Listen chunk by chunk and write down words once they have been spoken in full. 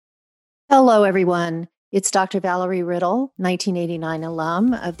Hello, everyone. It's Dr. Valerie Riddle, 1989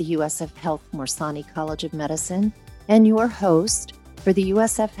 alum of the USF Health Morsani College of Medicine, and your host for the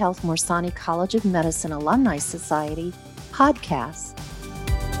USF Health Morsani College of Medicine Alumni Society podcast.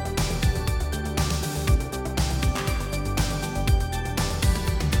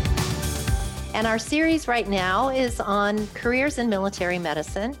 And our series right now is on careers in military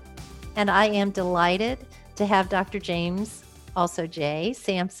medicine. And I am delighted to have Dr. James, also Jay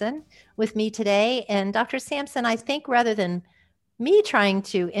Sampson, with me today. And Dr. Sampson, I think rather than me trying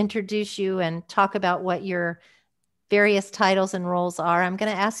to introduce you and talk about what your various titles and roles are, I'm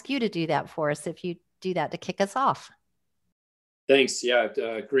going to ask you to do that for us, if you do that to kick us off. Thanks. Yeah,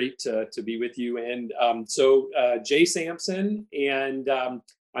 great to be with you. And Jay Sampson, and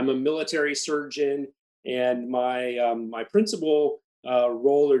I'm a military surgeon, and my principal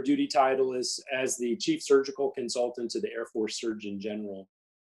role or duty title is as the Chief Surgical Consultant to the Air Force Surgeon General.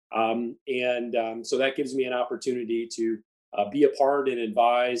 So that gives me an opportunity to be a part and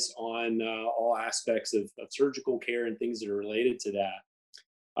advise on all aspects of surgical care and things that are related to that.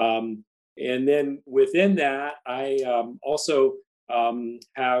 And then within that, I also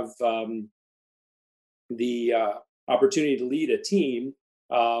have the opportunity to lead a team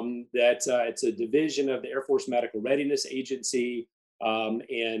that it's a division of the Air Force Medical Readiness Agency,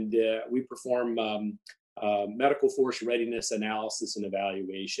 and we perform medical force readiness analysis and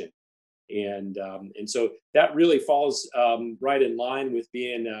evaluation. And so that really falls right in line with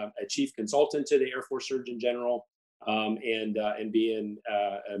being a chief consultant to the Air Force Surgeon General, and being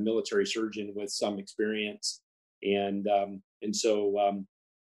a military surgeon with some experience. And so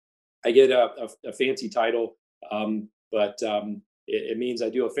I get a fancy title, but it means I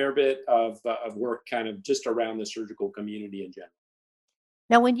do a fair bit of work kind of just around the surgical community in general.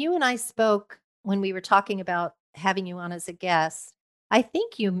 Now, when you and I spoke, when we were talking about having you on as a guest, I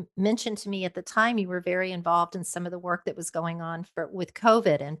think you mentioned to me at the time you were very involved in some of the work that was going on with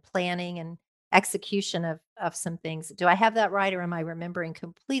COVID and planning and execution of some things. Do I have that right, or am I remembering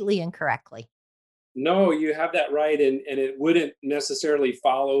completely incorrectly? No, you have that right, and it wouldn't necessarily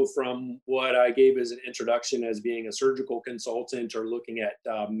follow from what I gave as an introduction as being a surgical consultant or looking at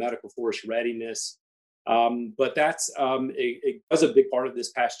medical force readiness. But it was a big part of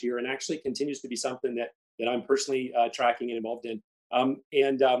this past year, and actually continues to be something that I'm personally tracking and involved in.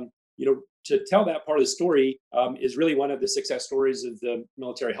 To tell that part of the story is really one of the success stories of the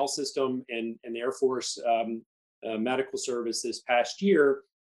military health system and the Air Force medical service this past year.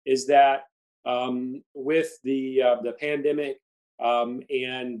 Is that with the pandemic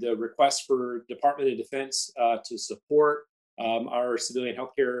and the request for Department of Defense to support our civilian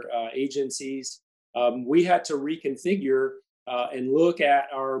healthcare agencies, we had to reconfigure and look at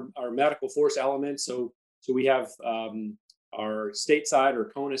our medical force elements. So we have our stateside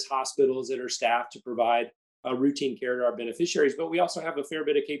or CONUS hospitals that are staffed to provide routine care to our beneficiaries, but we also have a fair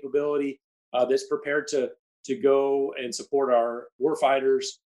bit of capability that's prepared to go and support our warfighters.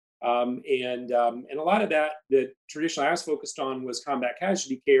 And a lot of that traditionally I was focused on was combat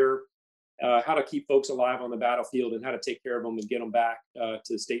casualty care, how to keep folks alive on the battlefield and how to take care of them and get them back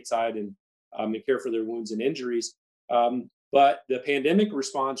to stateside and care for their wounds and injuries. But the pandemic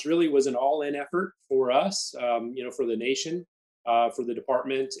response really was an all-in effort for us, for the nation, for the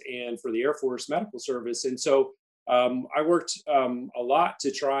department, and for the Air Force Medical Service. And so I worked a lot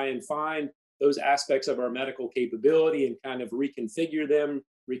to try and find those aspects of our medical capability and kind of reconfigure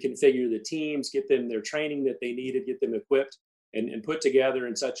the teams, get them their training that they needed, get them equipped and put together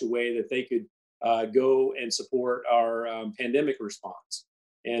in such a way that they could go and support our pandemic response.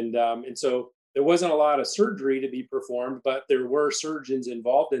 And so there wasn't a lot of surgery to be performed, but there were surgeons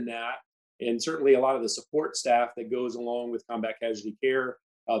involved in that, and certainly a lot of the support staff that goes along with combat casualty care,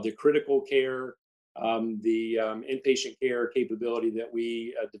 the critical care, the inpatient care capability that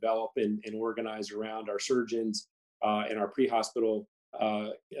we develop and organize around our surgeons and our pre-hospital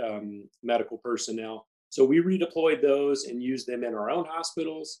medical personnel. So we redeployed those and used them in our own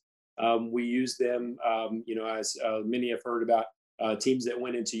hospitals. We used them, as many have heard about, teams that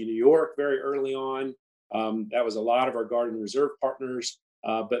went into New York very early on. That was a lot of our Guard and Reserve partners.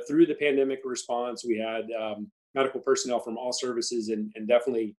 But through the pandemic response, we had medical personnel from all services, and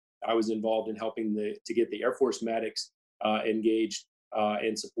definitely I was involved in helping to get the Air Force medics engaged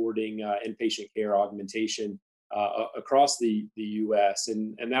in supporting inpatient care augmentation across the U.S.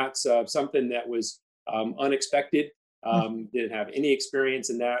 And that's something that was unexpected. Didn't have any experience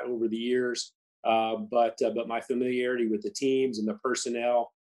in that over the years. But my familiarity with the teams and the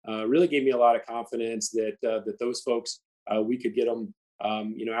personnel really gave me a lot of confidence that those folks, we could get them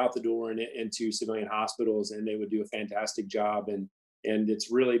out the door and into civilian hospitals, and they would do a fantastic job. And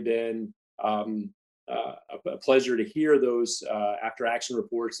it's really been a pleasure to hear those after action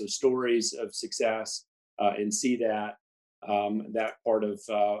reports, those stories of success, and see that that part of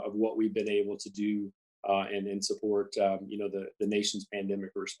what we've been able to do and support the nation's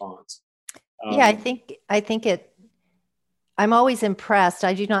pandemic response. Yeah, Um, I think it I'm always impressed.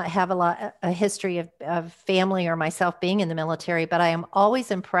 I do not have a history of family or myself being in the military, but I am always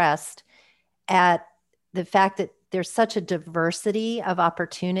impressed at the fact that there's such a diversity of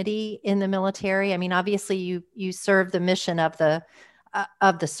opportunity in the military. I mean, obviously you serve the mission of the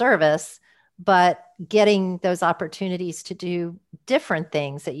service, but getting those opportunities to do different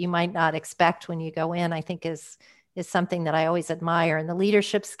things that you might not expect when you go in, I think is something that I always admire, and the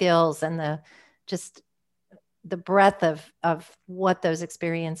leadership skills and the just the breadth of what those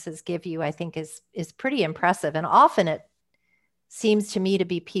experiences give you, I think is pretty impressive. And often it seems to me to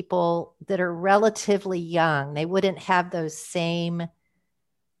be people that are relatively young. They wouldn't have those same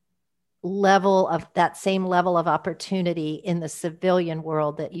same level of opportunity in the civilian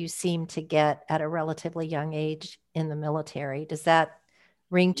world that you seem to get at a relatively young age in the military. Does that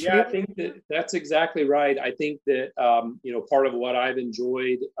ring Yeah, true? I think that that's exactly right. I think that part of what I've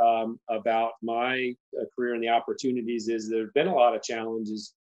enjoyed about my career and the opportunities is there've been a lot of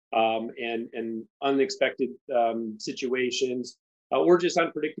challenges and unexpected situations or just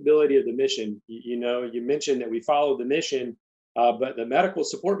unpredictability of the mission. You mentioned that we follow the mission, but the medical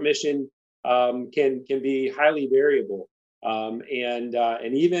support mission can be highly variable.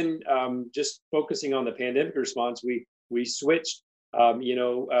 And even just focusing on the pandemic response, we switched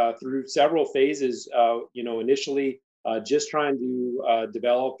through several phases. Initially just trying to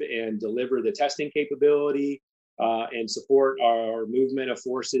develop and deliver the testing capability and support our movement of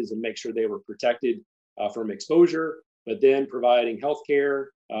forces and make sure they were protected from exposure, but then providing healthcare,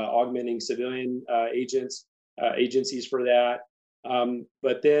 augmenting civilian agencies for that,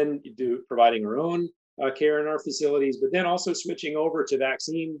 but then providing our own care in our facilities, but then also switching over to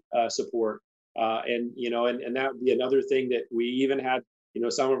vaccine support. And that would be another thing that we even had,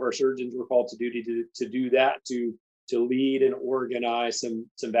 some of our surgeons were called to duty to do that, to lead and organize some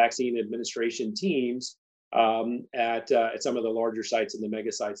vaccine administration teams at some of the larger sites and the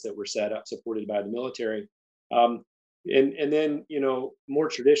mega sites that were set up, supported by the military. Um, and then, more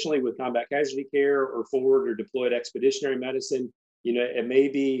traditionally with combat casualty care or forward or deployed expeditionary medicine, it may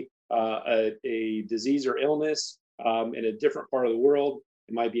be a disease or illness in a different part of the world.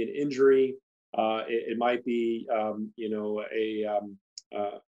 It might be an injury. It might be,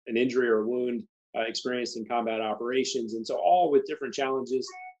 an injury or a wound experienced in combat operations, and so all with different challenges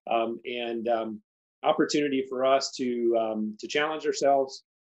and opportunity for us to challenge ourselves.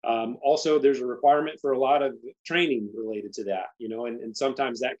 Also, there's a requirement for a lot of training related to that, and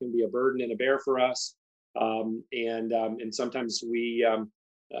sometimes that can be a burden and a bear for us, and sometimes we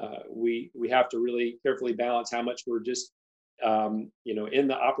have to really carefully balance how much we're just in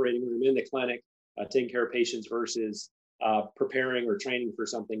the operating room, in the clinic, taking care of patients versus preparing or training for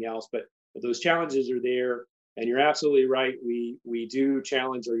something else. But those challenges are there, and you're absolutely right. We do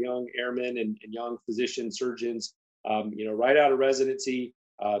challenge our young airmen and young physician surgeons. Right out of residency,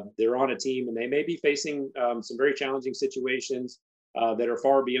 they're on a team, and they may be facing some very challenging situations that are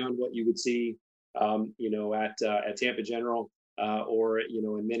far beyond what you would see, at Tampa General or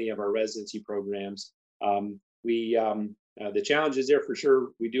in many of our residency programs. We The challenge is there for sure.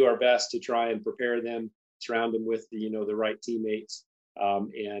 We do our best to try and prepare them, surround them with the right teammates,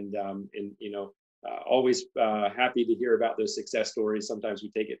 and always happy to hear about those success stories. Sometimes we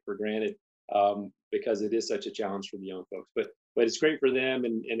take it for granted because it is such a challenge for the young folks, but it's great for them,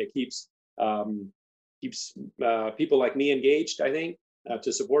 and it keeps people like me engaged. I think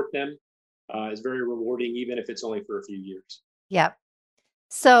to support them is very rewarding, even if it's only for a few years. Yeah.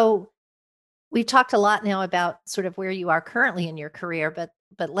 So we've talked a lot now about sort of where you are currently in your career, but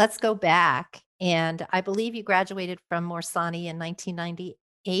let's go back. And I believe you graduated from Morsani in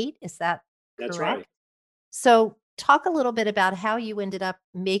 1998. Is that That's correct? right. So talk a little bit about how you ended up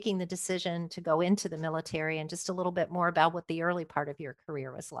making the decision to go into the military and just a little bit more about what the early part of your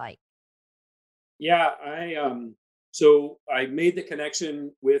career was like. Yeah, so I made the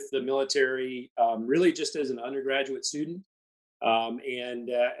connection with the military really just as an undergraduate student. And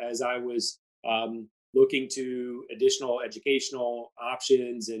as I was looking to additional educational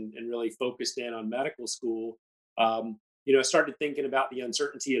options and really focused in on medical school, I started thinking about the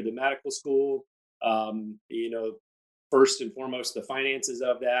uncertainty of the medical school. Um, you know, First and foremost, the finances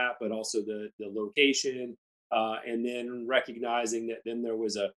of that, but also the location, and then recognizing that then there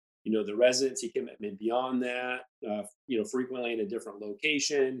was the residency commitment beyond that, frequently in a different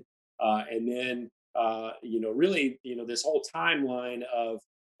location, and then really this whole timeline of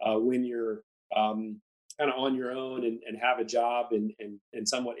when you're kind of on your own and have a job and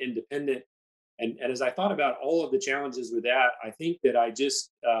somewhat independent. And as I thought about all of the challenges with that, I think that I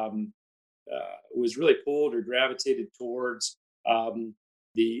just was really pulled or gravitated towards um,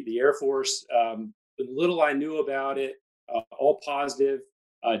 the Air Force. The little I knew about it, all positive.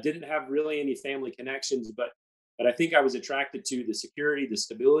 Didn't have really any family connections, but I think I was attracted to the security, the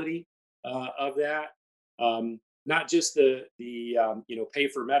stability of that. Not just the pay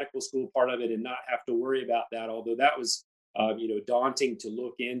for medical school part of it and not have to worry about that. Although that was daunting to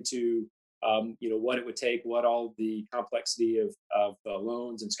look into. What it would take, what all the complexity of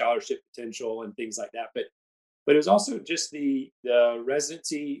loans and scholarship potential and things like that. But it was also just the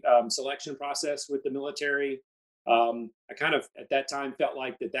residency selection process with the military. I kind of at that time felt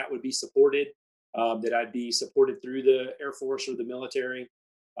like that would be supported, that I'd be supported through the Air Force or the military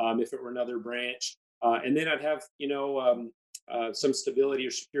if it were another branch, and then I'd have some stability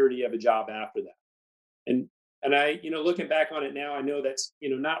or security of a job after that. And and I, looking back on it now, I know that's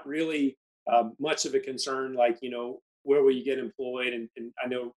not really much of a concern. Like where will you get employed? And I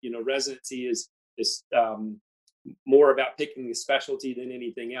know residency is more about picking a specialty than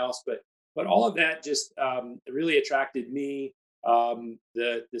anything else. But all of that just really attracted me.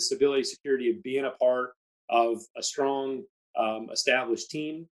 The stability, security of being a part of a strong, established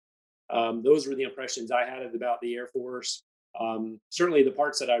team. Those were the impressions I had about the Air Force. Certainly the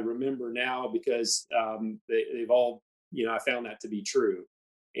parts that I remember now because they've all, I found that to be true.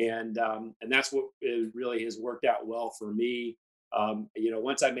 And that's what it really has worked out well for me.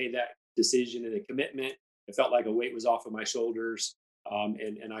 Once I made that decision and a commitment, it felt like a weight was off of my shoulders,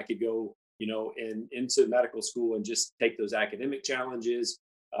 and I could go, and into medical school and just take those academic challenges,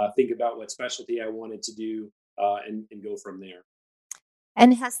 think about what specialty I wanted to do, and go from there.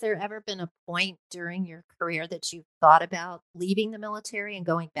 And has there ever been a point during your career that you thought about leaving the military and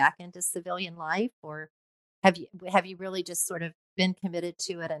going back into civilian life, or have you really just sort of been committed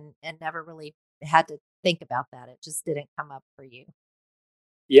to it and never really had to think about that? It just didn't come up for you.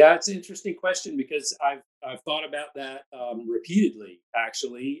 Yeah, it's an interesting question because I've thought about that repeatedly,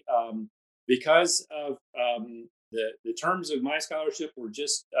 actually, because of the terms of my scholarship were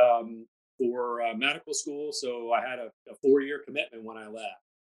just for medical school, so I had a 4 year commitment when I left,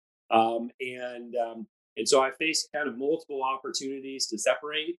 and so I faced kind of multiple opportunities to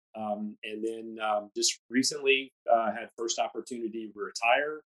separate, and then just recently had first opportunity to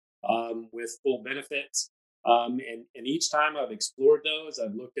retire with full benefits. And each time I've explored those,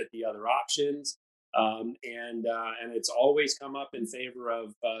 I've looked at the other options, and it's always come up in favor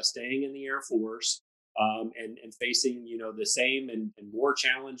of staying in the Air Force, and facing the same and more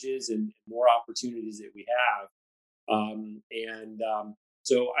challenges and more opportunities that we have. And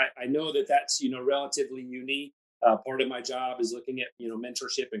so I know that that's relatively unique. Part of my job is looking at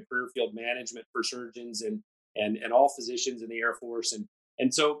mentorship and career field management for surgeons and all physicians in the Air Force,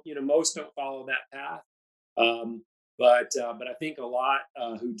 and so most don't follow that path. But I think a lot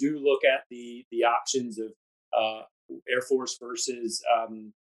who do look at the options of uh, Air Force versus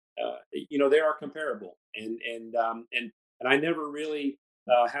they are comparable, and I never really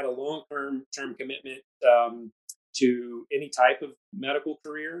had a long term commitment to any type of medical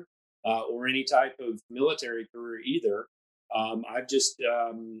career or any type of military career either. I've just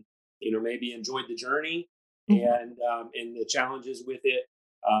maybe enjoyed the journey Mhm. and the challenges with it.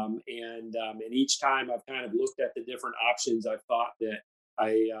 And each time I've kind of looked at the different options, I've thought that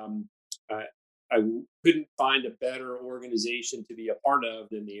I um, I, couldn't find a better organization to be a part of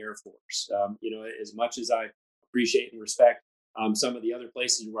than the Air Force. As much as I appreciate and respect some of the other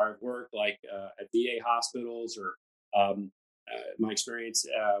places where I've worked, like at VA hospitals or my experience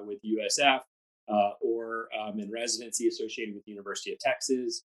with USF, or in residency associated with the University of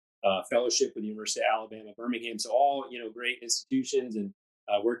Texas, fellowship with the University of Alabama, Birmingham. So all great institutions, and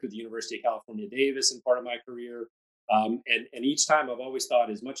worked with the University of California, Davis in part of my career. And each time I've always thought,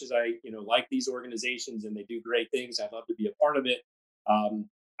 as much as I like these organizations and they do great things, I'd love to be a part of it. Um,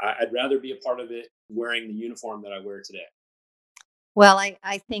 I'd rather be a part of it wearing the uniform that I wear today. Well,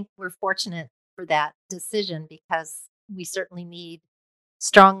 I think we're fortunate for that decision because we certainly need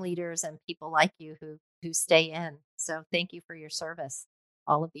strong leaders and people like you who stay in. So thank you for your service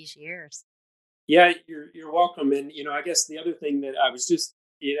all of these years. Yeah, you're welcome. And I guess the other thing that I was just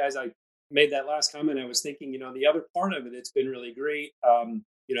as I made that last comment, I was thinking, the other part of it that's been really great.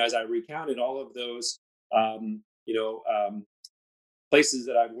 As I recounted all of those, um, you know, um, places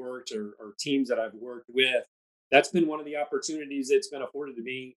that I've worked or teams that I've worked with, that's been one of the opportunities that's been afforded to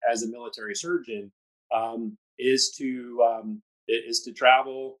me as a military surgeon, is to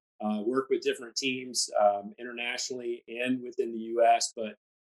travel, work with different teams internationally and within the U.S.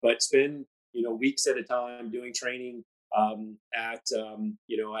 but spend weeks at a time doing training at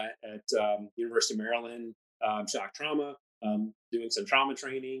University of Maryland shock trauma, doing some trauma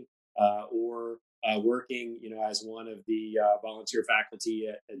training, or working as one of the volunteer faculty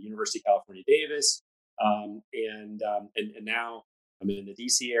at University of California, Davis, and now I'm in the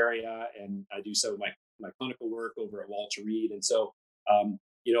DC area, and I do some of my clinical work over at Walter Reed. And so,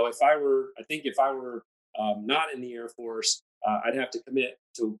 if I were not in the Air Force, I'd have to commit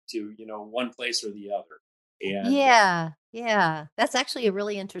to one place or the other. And Yeah, yeah. That's actually a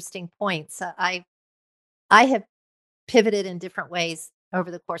really interesting point. So I have pivoted in different ways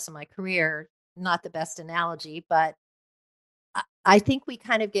over the course of my career. Not the best analogy, but I think we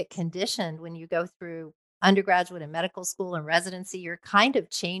kind of get conditioned when you go through undergraduate and medical school and residency. You're kind of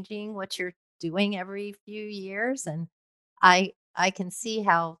changing what you're doing every few years, and I can see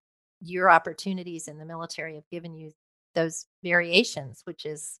how your opportunities in the military have given you those variations, which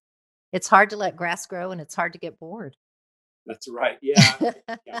is it's hard to let grass grow and it's hard to get bored. that's right. Yeah.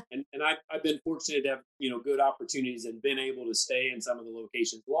 Yeah. And I've been fortunate to have, good opportunities and been able to stay in some of the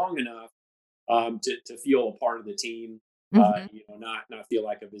locations long enough to feel a part of the team, Mhm. not feel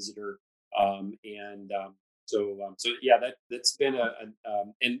like a visitor. So yeah, that's been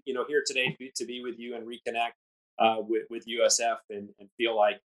and here today to be with you and reconnect with USF and feel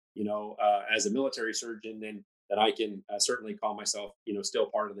like as a military surgeon, then that I can certainly call myself still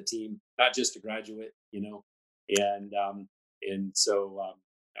part of the team, not just a graduate, and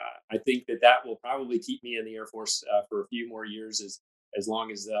I think that will probably keep me in the Air Force for a few more years as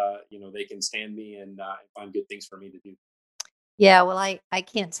long as they can stand me and find good things for me to do. Yeah, well, I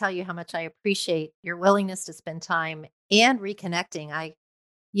can't tell you how much I appreciate your willingness to spend time and reconnecting.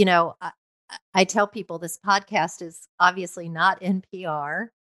 You know, I tell people this podcast is obviously not NPR,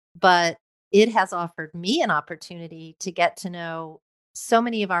 but it has offered me an opportunity to get to know so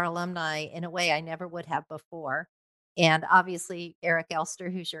many of our alumni in a way I never would have before. And obviously, Eric Elster,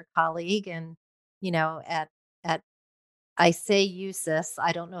 who's your colleague, and at I say USIS,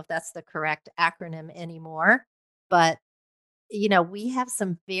 I don't know if that's the correct acronym anymore, but we have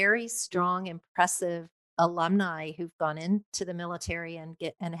some very strong, impressive alumni who've gone into the military and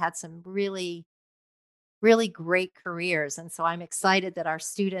had some really, really great careers. And so I'm excited that our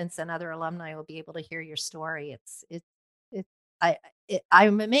students and other alumni will be able to hear your story. It, I,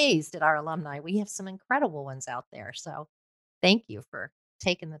 I'm amazed at our alumni. We have some incredible ones out there. So thank you for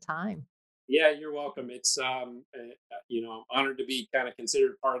taking the time. Yeah, you're welcome. It's I'm honored to be kind of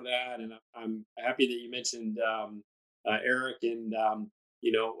considered part of that, and I'm happy that you mentioned Eric. And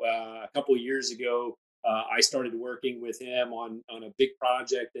a couple of years ago, I started working with him on a big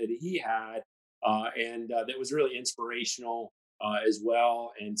project that he had, and that was really inspirational as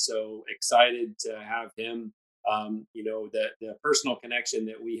well. And so excited to have him. The personal connection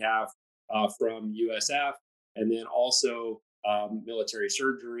that we have from USF, and then also military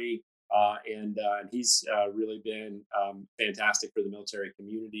surgery, and he's really been fantastic for the military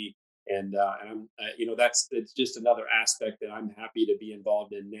community. And I'm, that's just another aspect that I'm happy to be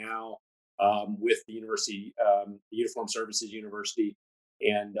involved in now with the university, the Uniform Services University,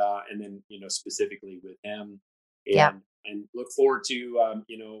 and then specifically with him, Yeah. and look forward to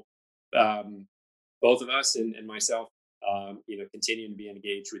um, both of us and myself. Continuing to be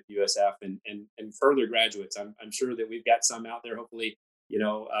engaged with USF and further graduates. I'm sure that we've got some out there. Hopefully,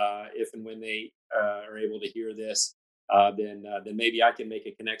 if and when they are able to hear this, then maybe I can make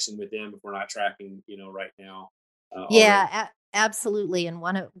a connection with them if we're not tracking, right now already. Yeah, absolutely. And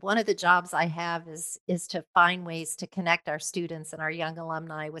one of the jobs I have is to find ways to connect our students and our young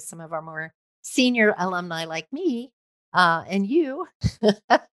alumni with some of our more senior alumni like me and you.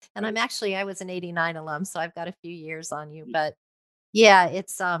 And Right. I was an 89 alum, so I've got a few years on you. But yeah,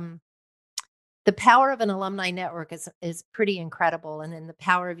 it's the power of an alumni network is pretty incredible. And then the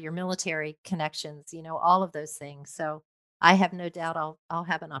power of your military connections, all of those things. So I have no doubt I'll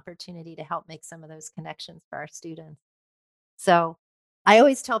have an opportunity to help make some of those connections for our students. So I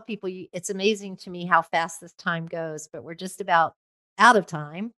always tell people it's amazing to me how fast this time goes, but we're just about out of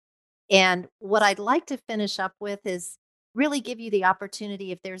time. And what I'd like to finish up with is really give you the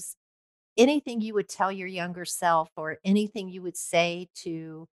opportunity if there's anything you would tell your younger self or anything you would say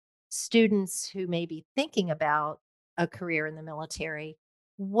to students who may be thinking about a career in the military,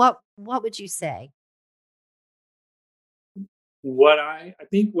 what would you say? I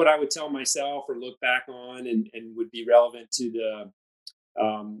think what I would tell myself or look back on and would be relevant to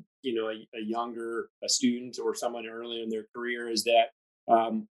a younger a student or someone early in their career is that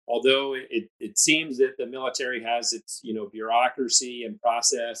although it seems that the military has its bureaucracy and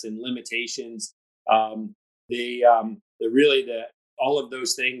process and limitations, the really the all of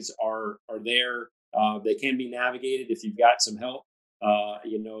those things are there. They can be navigated if you've got some help.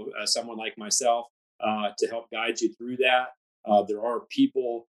 Someone like myself to help guide you through that. There are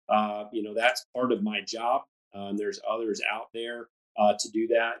people. That's part of my job. There's others out there to do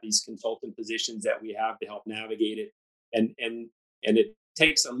that. These consultant positions that we have to help navigate it, and it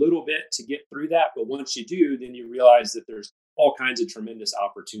takes a little bit to get through that. But once you do, then you realize that there's all kinds of tremendous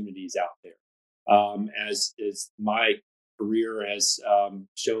opportunities out there. As my career has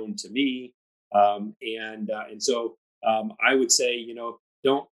shown to me, and so I would say,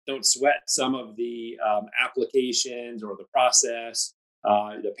 don't sweat some of the applications or the process,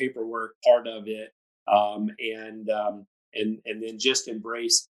 the paperwork part of it, and then just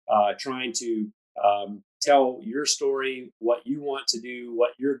embrace trying to tell your story, what you want to do,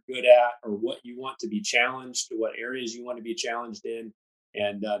 what you're good at, or what you want to be challenged, what areas you want to be challenged in.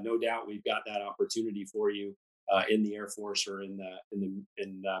 And no doubt we've got that opportunity for you in the Air Force or in the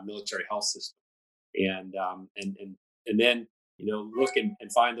military health system. And then look and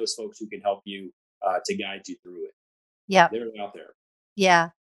find those folks who can help you to guide you through it. Yeah. They're out there. Yeah.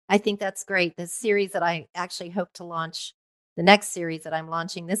 I think that's great. The series that I actually hope to launch, the next series that I'm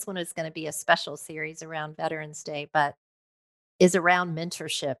launching, this one is going to be a special series around Veterans Day, but is around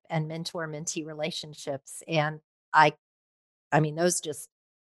mentorship and mentor-mentee relationships. And I mean, those just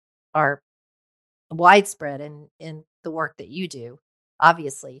are widespread in the work that you do.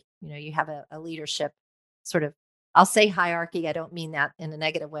 Obviously, you have a leadership sort of, I'll say hierarchy. I don't mean that in a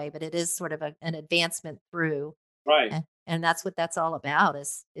negative way, but it is sort of an advancement through. Right. And that's what that's all about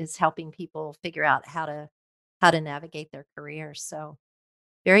is helping people figure out how to navigate their careers. So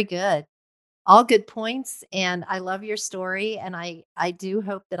very good. All good points. And I love your story. And I do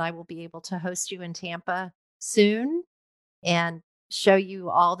hope that I will be able to host you in Tampa soon and show you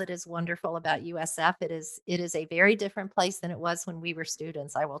all that is wonderful about USF. It is a very different place than it was when we were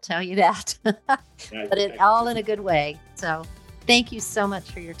students. I will tell you that, but it all in a good way. So thank you so much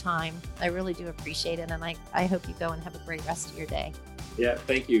for your time. I really do appreciate it. And I hope you go and have a great rest of your day. Yeah,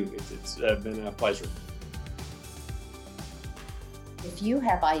 thank you. It's been a pleasure. If you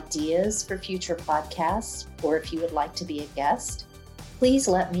have ideas for future podcasts, or if you would like to be a guest, please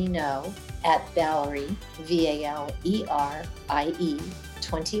let me know at Valerie, VALERIE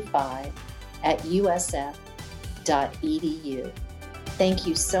 25 @usf.edu. Thank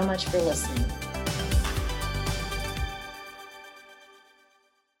you so much for listening.